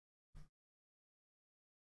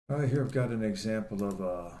All right, here I've got an example of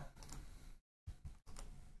let's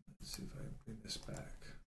see if I can bring this back.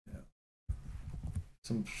 Yeah,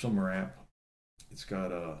 some ramp. It's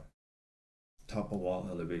got a top of wall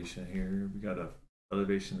elevation here. We got a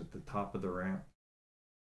elevation at the top of the ramp,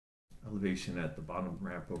 elevation at the bottom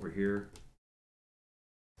ramp over here,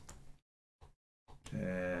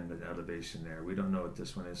 and an elevation there. We don't know what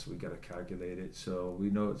this one is, so we got to calculate it. So we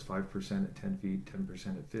know it's 5% at 10 feet,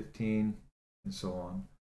 10% at 15, and so on.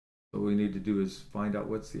 So what we need to do is find out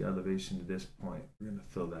what's the elevation to this point. We're going to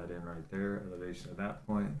fill that in right there. Elevation of that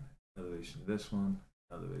point, elevation of this one,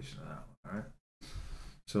 elevation of that one. All right.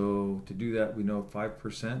 So to do that, we know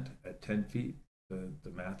 5% at 10 feet. The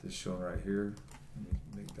math is shown right here. Let me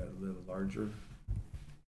make that a little larger.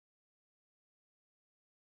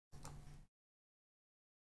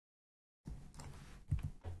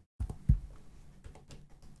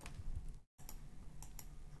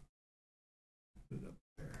 Put it up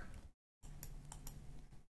there.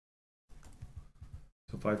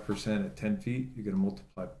 So 5% at 10 feet, you're going to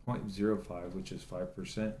multiply 0.05, which is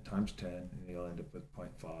 5%, times 10, and you'll end up with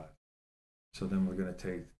 0.5. So then we're going to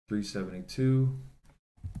take 372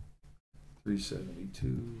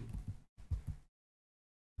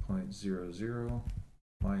 0.00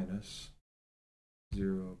 minus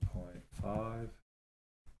 0.5,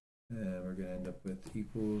 and we're going to end up with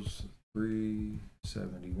equals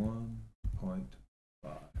 371.5.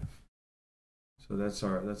 So that's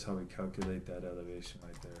how we calculate that elevation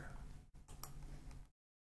right there.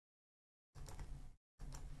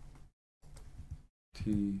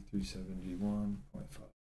 T 371.5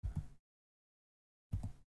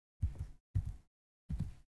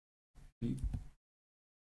 feet.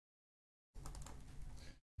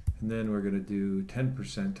 And then we're going to do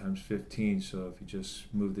 10% times 15. So if you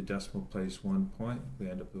just move the decimal place 1 point, we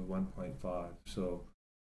end up with 1.5. So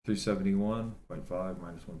 371.5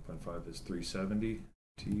 minus 1.5 is 370.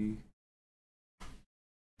 T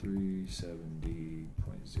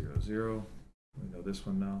 370.00. We know this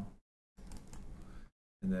one now.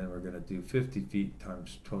 And then we're going to do 50 feet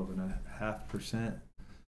times 12.5%.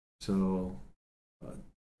 So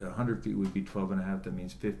 100 feet would be 12.5. That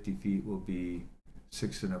means 50 feet will be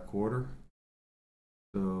 6 1/4.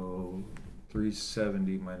 So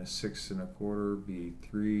 370 minus 6 1/4 be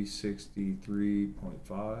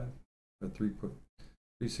 363.5, or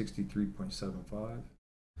 363.75.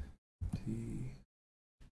 T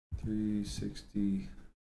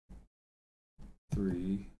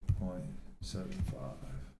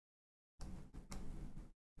 363.75.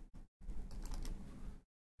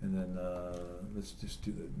 And then let's just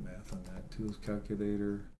do the math on that. Tools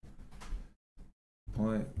calculator.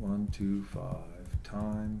 0.125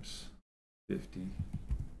 times 50.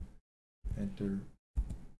 Enter.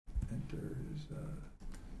 Enter is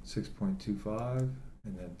 6.25,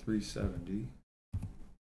 and then 370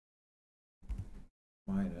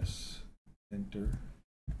 minus enter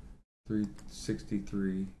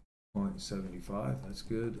 363.75. That's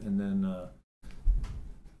good. And then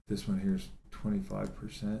this one here is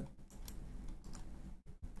 25%.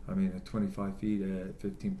 I mean, at 25 feet at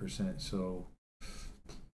 15%. So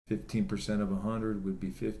 15% of 100 would be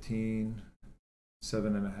 15,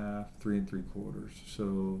 7.5, 3 3/4.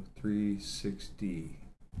 So 360,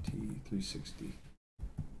 T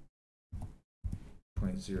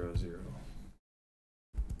 360.00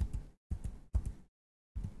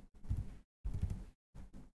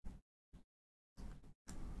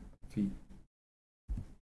 feet.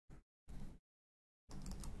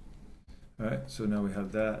 All right, so now we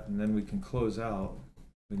have that, and then we can close out.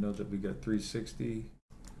 We know that we got 360.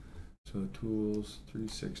 So tools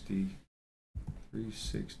 360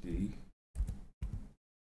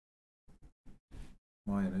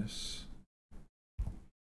 minus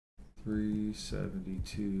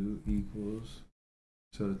 372 equals,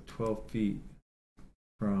 so 12 feet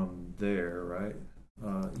from there, right?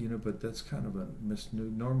 You know, but that's kind of a misnomer.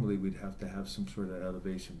 Normally we'd have to have some sort of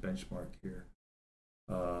elevation benchmark here.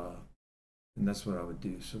 And that's what I would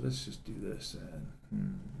do. So let's just do this, and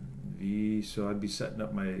V. So I'd be setting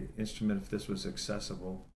up my instrument if this was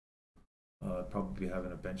accessible. I'd probably be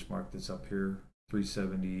having a benchmark that's up here,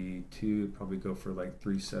 372. It'd probably go for like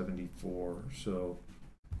 374. So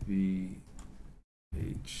V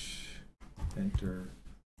H enter.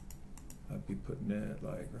 I'd be putting it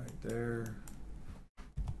like right there.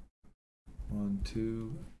 1,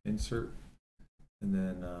 2, insert, and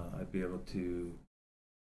then I'd be able to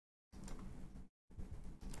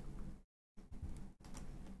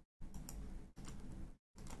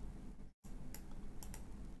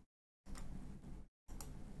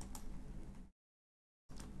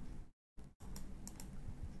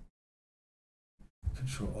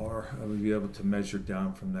Control R, I would be able to measure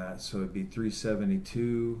down from that. So it'd be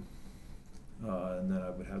 372, and then I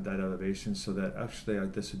would have that elevation. So that actually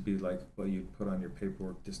this would be like what you put on your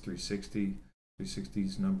paperwork, this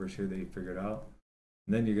 360's numbers here that you figured out.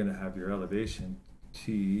 And then you're going to have your elevation,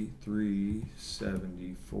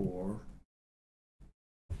 T374.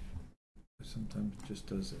 Sometimes it just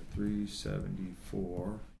does it,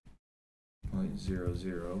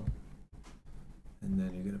 374.00. And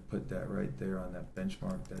then you're going to put that right there on that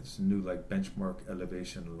benchmark. That's a new like benchmark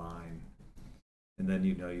elevation line. And then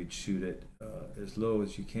you know you'd shoot it as low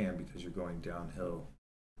as you can because you're going downhill.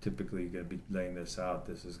 Typically you're going to be laying this out.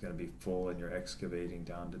 This is going to be full and you're excavating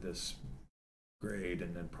down to this grade,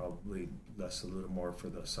 and then probably less a little more for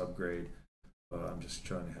the subgrade. I'm just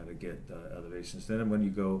showing how to get elevations. Then when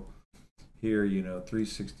you go here, you know,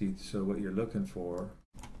 360, so what you're looking for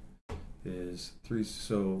is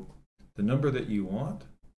so the number that you want,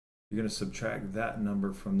 you're going to subtract that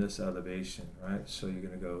number from this elevation, right? So you're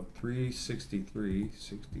going to go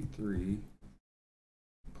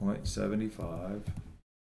 63.75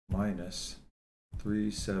 minus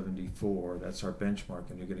 374. That's our benchmark,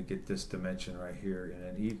 and you're going to get this dimension right here, and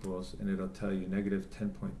then equals, and it'll tell you negative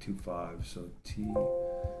 10.25. So T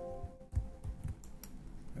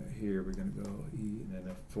right here, we're going to go E and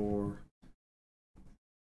then F4.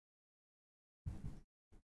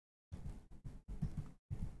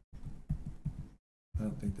 I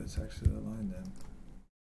don't think that's actually the line then.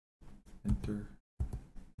 Enter.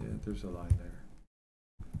 Yeah, there's a line there.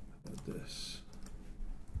 How about this?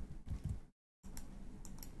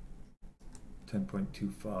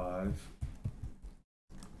 10.25.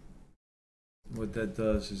 What that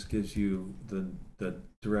does is gives you the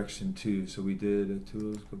direction too. So we did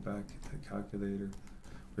tools, go back to the calculator.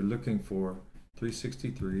 We're looking for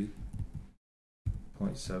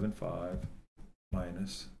 363.75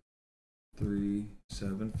 minus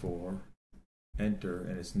 374, enter,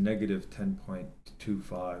 and it's negative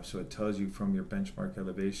 10.25. So it tells you from your benchmark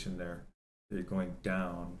elevation there that you're going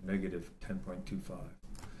down negative 10.25.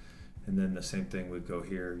 And then the same thing would go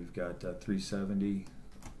here. You've got 370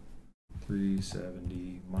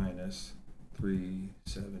 minus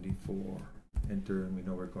 374, enter, and we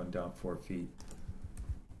know we're going down 4 feet.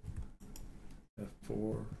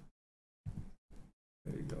 F4,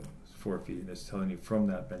 there you go, it's 4 feet, and it's telling you from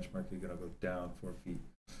that benchmark you're going to go down 4 feet.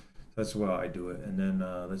 That's why I do it. And then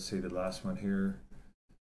let's say the last one here,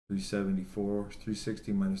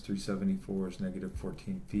 360 minus 374 is negative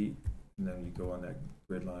 14 feet, and then you go on that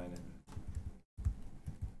grid line and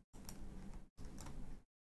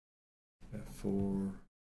F4.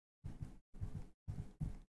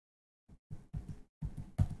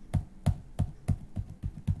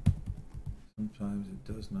 Sometimes it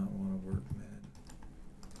does not want to work, man.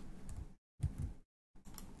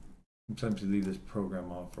 Sometimes you leave this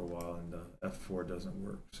program off for a while and the F4 doesn't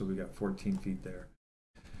work. So we got 14 feet there.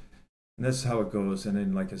 And that's how it goes. And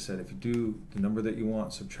then, like I said, if you do the number that you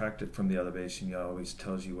want, subtract it from the elevation, it always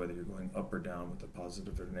tells you whether you're going up or down with a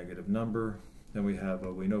positive or negative number. Then we have,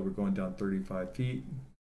 we know we're going down 35 feet.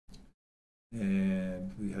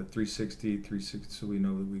 And we had 360, so we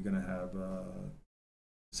know that we're going to have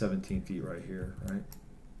 17 feet right here, right?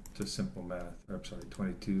 Just simple math. Or, I'm sorry,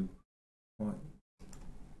 22 point.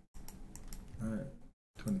 All right,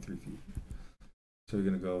 23 feet. So we're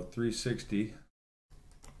going to go 360.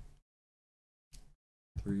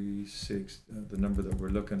 The number that we're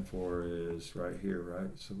looking for is right here,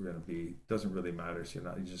 right? So we're going to be, doesn't really matter. So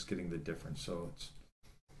you're just getting the difference. So it's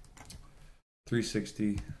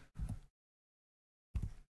 360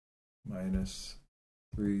 minus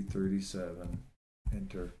 337,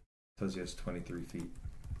 enter, tells you it's 23 feet.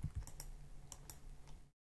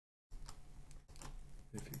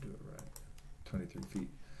 If you do it right, 23 feet.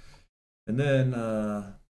 And then,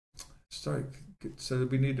 so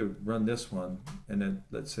we need to run this one, and then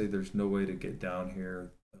let's say there's no way to get down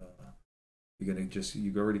here.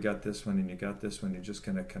 You've already got this one and you got this one, you're just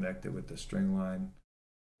gonna connect it with the string line,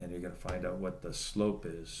 and you're gonna find out what the slope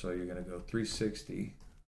is. So you're gonna go 360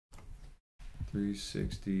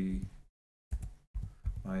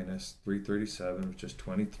 minus 337, which is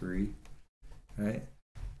 23, right?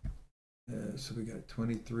 So we got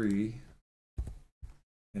 23,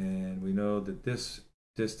 and we know that this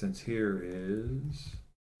distance here is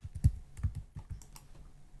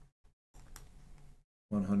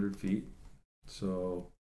 100 feet. So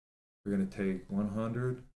we're going to take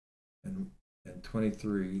 100 and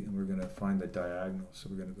 23, and we're going to find the diagonal. So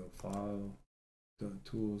we're going to go File,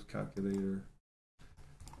 Tools, Calculator.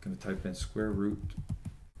 I'm going to type in square root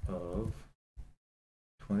of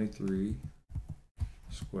 23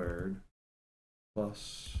 squared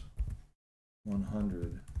plus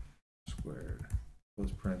 100 squared,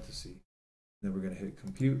 close parenthesis. Then we're going to hit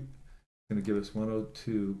compute. It's going to give us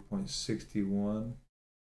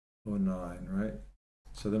 102.6109, right?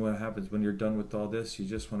 So then what happens when you're done with all this, you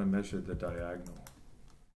just want to measure the diagonal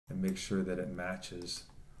and make sure that it matches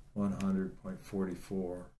 100.44.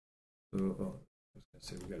 So, I was going to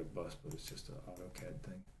say we got a bus, but it's just an AutoCAD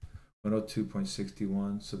thing.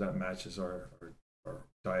 102.61, so that matches our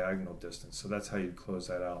diagonal distance. So that's how you close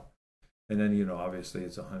that out. And then, you know, obviously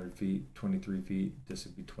it's 100 feet, 23 feet. This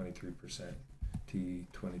would be 23%.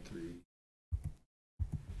 T23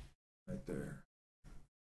 right there.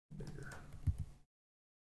 Bigger.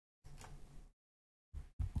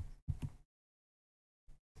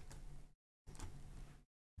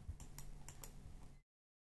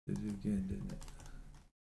 Did it again, didn't it?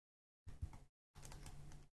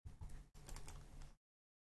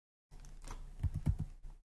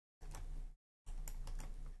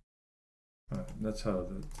 That's how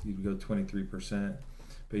you go 23%,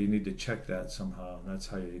 but you need to check that somehow, and that's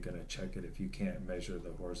how you're going to check it if you can't measure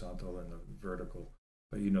the horizontal and the vertical,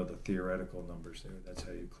 but you know the theoretical numbers there. That's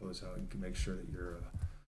how you close out and can make sure that you're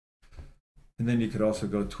and then you could also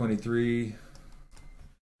go 23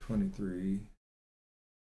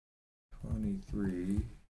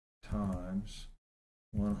 times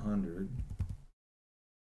 100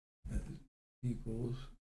 equals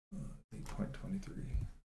 8.23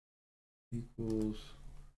 equals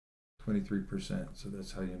 23%. So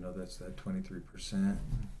that's how you know that's that 23%.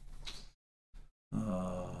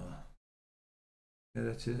 Yeah,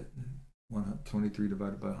 that's it. 123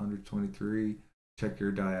 divided by 123. Check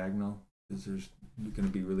your diagonal, because there's going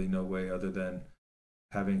to be really no way other than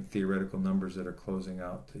having theoretical numbers that are closing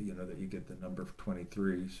out to, you know, that you get the number of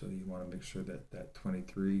 23. So you want to make sure that that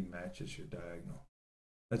 23 matches your diagonal.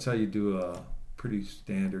 That's how you do a pretty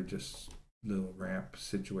standard, just little ramp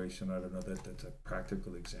situation. I don't know that that's a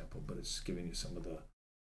practical example, but it's giving you some of the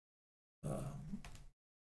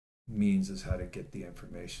means as how to get the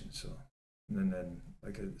information. So, and then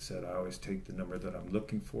like I said, I always take the number that I'm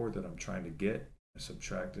looking for, that I'm trying to get, and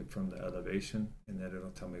subtract it from the elevation, and then it'll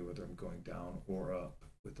tell me whether I'm going down or up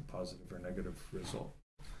with a positive or negative result.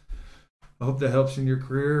 I hope that helps in your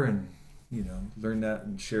career, and you know, learn that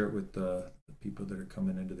and share it with the people that are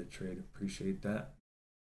coming into the trade. Appreciate that.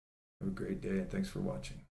 Have a great day, and thanks for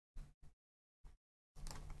watching.